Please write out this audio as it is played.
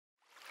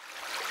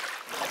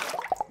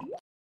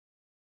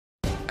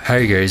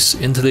Hi guys,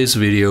 in today's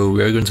video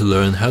we are going to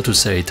learn how to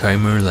set a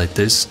timer like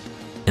this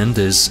and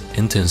this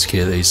in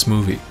TunesKit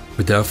AceMovi.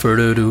 Without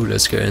further ado,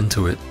 let's get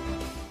into it.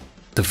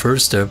 The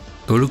first step,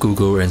 go to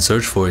Google and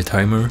search for a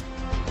timer.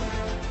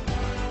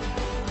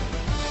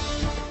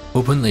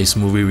 Open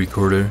AceMovi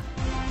recorder.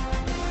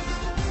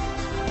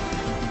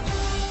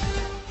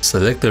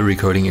 Select the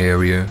recording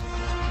area.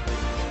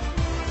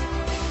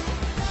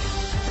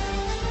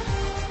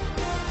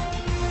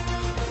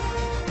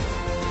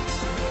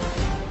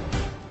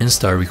 And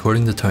start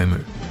recording the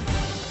timer.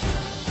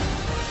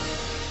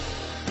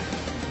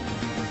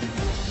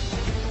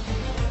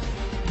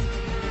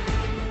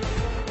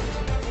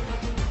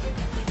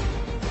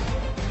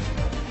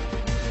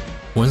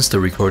 Once the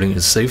recording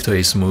is saved to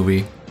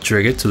AceMovi,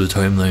 drag it to the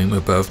timeline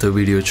above the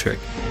video track.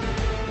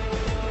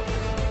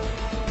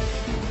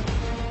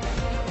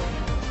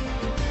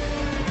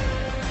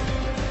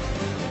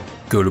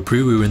 Go to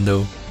Preview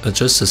window,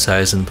 adjust the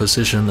size and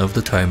position of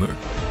the timer.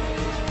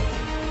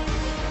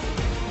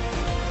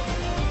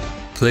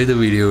 Play the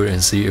video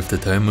and see if the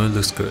timer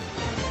looks good.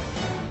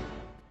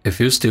 If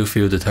you still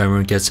feel the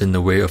timer gets in the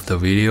way of the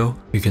video,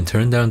 you can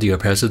turn down the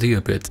opacity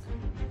a bit.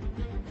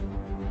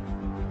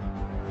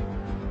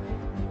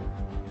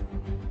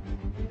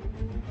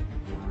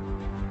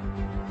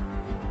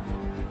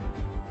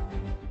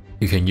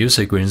 You can use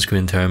a green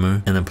screen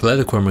timer and apply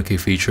the chroma key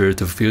feature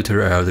to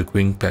filter out the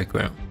green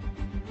background.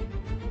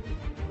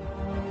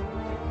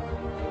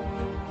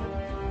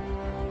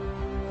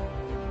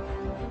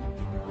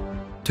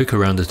 Tweak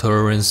around the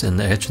tolerance and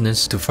the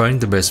edginess to find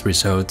the best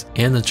result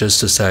and adjust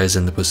the size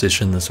and the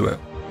position as well.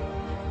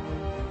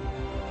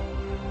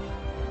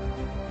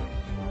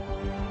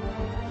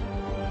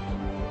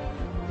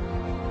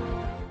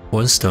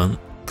 Once done,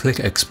 click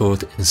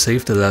export and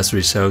save the last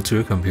result to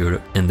your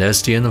computer. And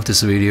that's the end of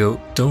this video.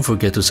 Don't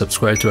forget to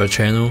subscribe to our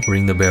channel,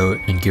 ring the bell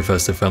and give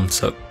us a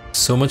thumbs up.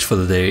 So much for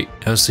the day,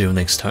 I'll see you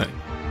next time.